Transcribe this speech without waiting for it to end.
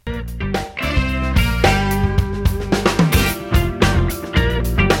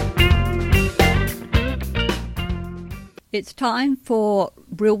It's time for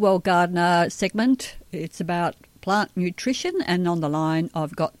Real World Gardener segment. It's about plant nutrition, and on the line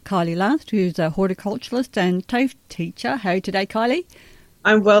I've got Kylie Last, who's a horticulturalist and TAFE teacher. How are you today, Kylie?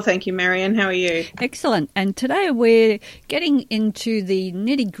 I'm well, thank you, Marion. How are you? Excellent. And today we're getting into the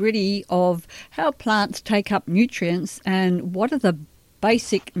nitty-gritty of how plants take up nutrients and what are the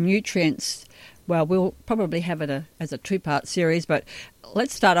basic nutrients. Well, we'll probably have it as a two-part series, but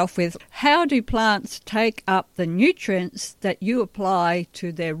let's start off with how do plants take up the nutrients that you apply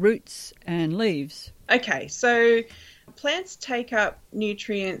to their roots and leaves? Okay, so plants take up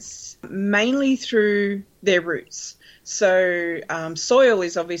nutrients mainly through their roots. So soil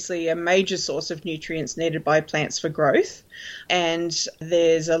is obviously a major source of nutrients needed by plants for growth, and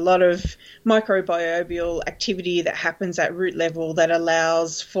there's a lot of microbial activity that happens at root level that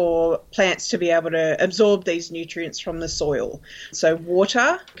allows for plants to be able to absorb these nutrients from the soil. So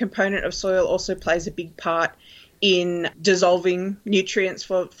water component of soil also plays a big part in dissolving nutrients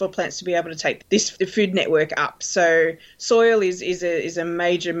for plants to be able to take this food network up. So soil is a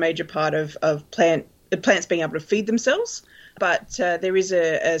major part of the plants being able to feed themselves, but there is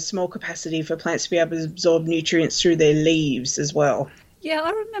a small capacity for plants to be able to absorb nutrients through their leaves as well. Yeah,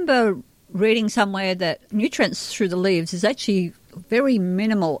 I remember reading somewhere that nutrients through the leaves is actually very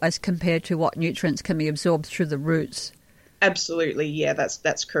minimal as compared to what nutrients can be absorbed through the roots. Absolutely, yeah,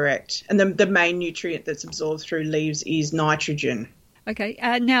 that's correct. And the main nutrient that's absorbed through leaves is nitrogen. Okay,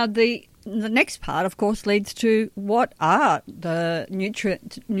 now the next part, of course, leads to what are the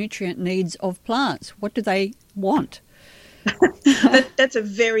nutrient needs of plants? What do they want? That's a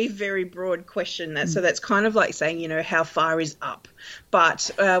very, very broad question. So that's kind of like saying, how far is up?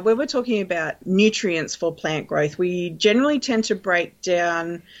 But when we're talking about nutrients for plant growth, we generally tend to break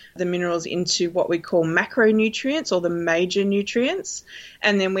down the minerals into what we call macronutrients, or the major nutrients,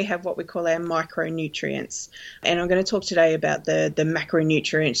 and then we have what we call our micronutrients. And I'm going to talk today about the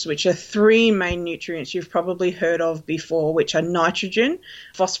macronutrients, which are three main nutrients you've probably heard of before, which are nitrogen,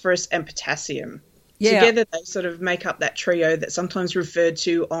 phosphorus, and potassium. Yeah. Together, they sort of make up that trio that's sometimes referred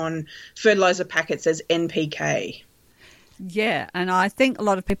to on fertiliser packets as NPK. Yeah, and I think a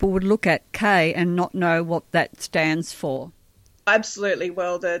lot of people would look at K and not know what that stands for. Absolutely.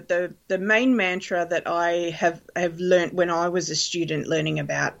 Well, the main mantra that I have learnt when I was a student learning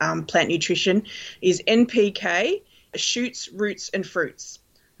about plant nutrition is NPK, shoots, roots, and fruits.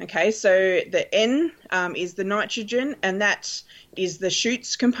 Okay, so the N is the nitrogen, and that is the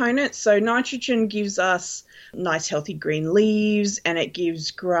shoots component. So nitrogen gives us nice healthy green leaves, and it gives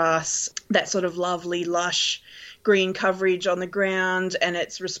grass that sort of lovely lush green coverage on the ground, and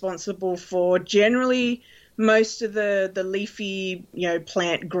it's responsible for generally most of the leafy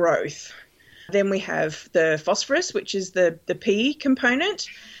plant growth. Then we have the phosphorus, which is the P component,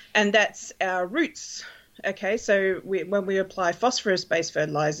 and that's our roots. Okay, so when we apply phosphorus-based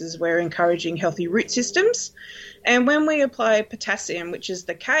fertilisers, we're encouraging healthy root systems. And when we apply potassium, which is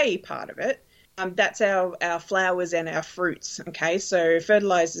the K part of it, that's our flowers and our fruits. Okay, so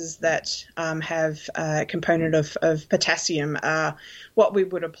fertilisers that have a component of potassium are what we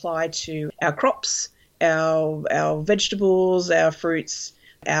would apply to our crops, our vegetables, our fruits,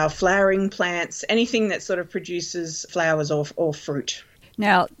 our flowering plants, anything that sort of produces flowers or fruit.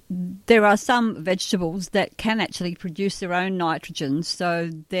 Now, there are some vegetables that can actually produce their own nitrogen,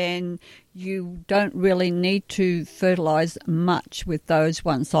 so then you don't really need to fertilise much with those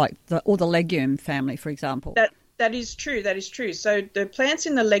ones, like the legume family, for example. That is true. So the plants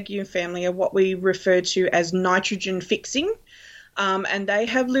in the legume family are what we refer to as nitrogen fixing, and they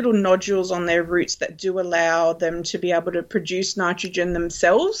have little nodules on their roots that do allow them to be able to produce nitrogen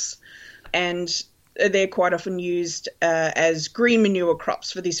themselves, and they're quite often used as green manure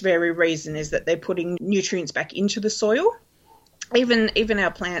crops for this very reason, is that they're putting nutrients back into the soil. Even our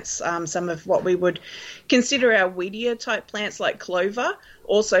plants, some of what we would consider our weedier type plants like clover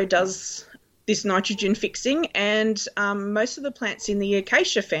also does this nitrogen fixing, and most of the plants in the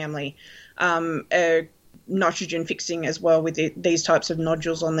acacia family are nitrogen fixing as well with these types of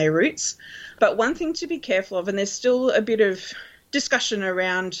nodules on their roots. But one thing to be careful of, and there's still a bit of discussion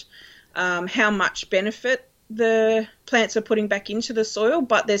around how much benefit the plants are putting back into the soil,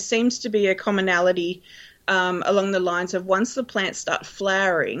 but there seems to be a commonality along the lines of once the plants start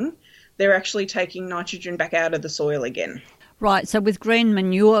flowering, they're actually taking nitrogen back out of the soil again. Right, so with green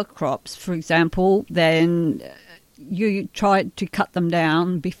manure crops, for example, then you try to cut them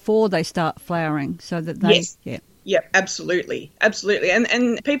down before they start flowering so that they... Yes. Yeah, absolutely.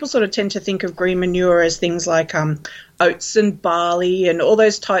 And people sort of tend to think of green manure as things like oats and barley and all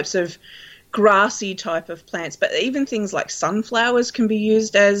those types of grassy type of plants, but even things like sunflowers can be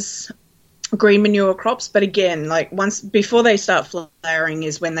used as green manure crops. But again, like once before they start flowering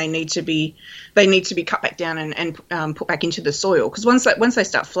is when they need to be cut back down and put back into the soil, because once they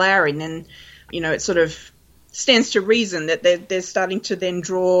start flowering, then it sort of stands to reason that they're starting to then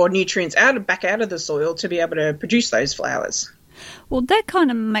draw nutrients back out of the soil to be able to produce those flowers. Well, that kind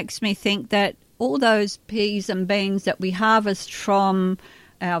of makes me think that all those peas and beans that we harvest from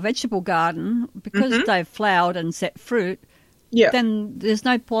our vegetable garden, because they've flowered and set fruit, then there's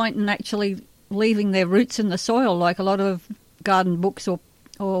no point in actually leaving their roots in the soil like a lot of garden books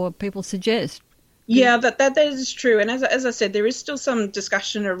or people suggest. Yeah, that is true. And as I said, there is still some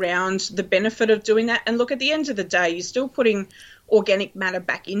discussion around the benefit of doing that. And look, at the end of the day, you're still putting organic matter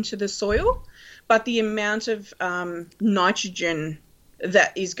back into the soil, but the amount of nitrogen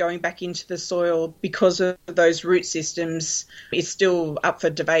that is going back into the soil because of those root systems is still up for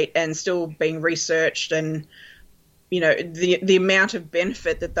debate and still being researched. And the amount of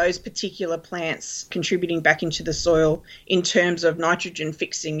benefit that those particular plants contributing back into the soil in terms of nitrogen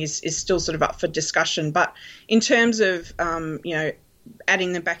fixing is still sort of up for discussion. But in terms of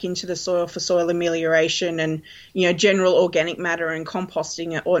adding them back into the soil for soil amelioration and general organic matter and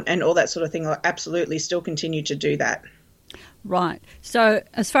composting and all that sort of thing, I'll absolutely still continue to do that. Right. So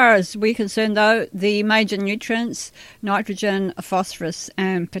as far as we're concerned, though, the major nutrients, nitrogen, phosphorus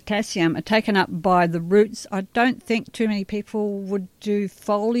and potassium, are taken up by the roots. I don't think too many people would do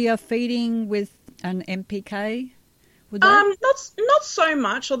foliar feeding with an NPK, would they? Not so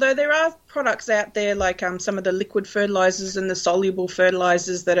much, although there are products out there like some of the liquid fertilizers and the soluble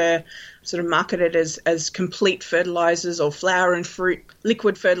fertilizers that are sort of marketed as complete fertilizers, or flower and fruit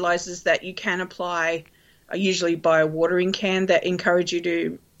liquid fertilizers that you can apply usually by a watering can, that encourage you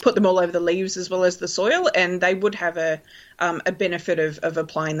to put them all over the leaves as well as the soil, and they would have a benefit of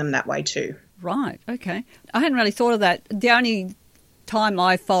applying them that way too. Right, okay. I hadn't really thought of that. The only time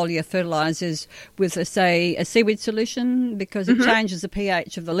I foliar fertilise is with, say, a seaweed solution, because it changes the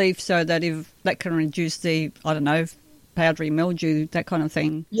pH of the leaf so that if that can reduce the, powdery mildew, that kind of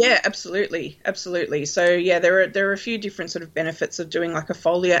thing. Yeah, absolutely. So yeah, there are a few different sort of benefits of doing like a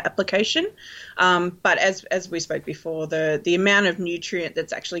foliar application. But as we spoke before, the amount of nutrient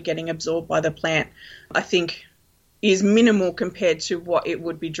that's actually getting absorbed by the plant, I think, is minimal compared to what it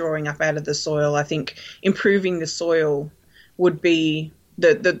would be drawing up out of the soil. I think improving the soil would be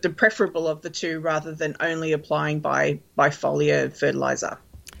the preferable of the two, rather than only applying by foliar fertilizer.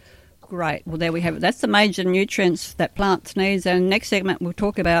 Great. Well, there we have it. That's the major nutrients that plants need. And next segment, we'll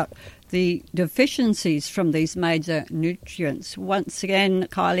talk about the deficiencies from these major nutrients. Once again,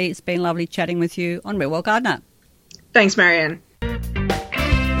 Kylie, it's been lovely chatting with you on Real World Gardener. Thanks, Marianne.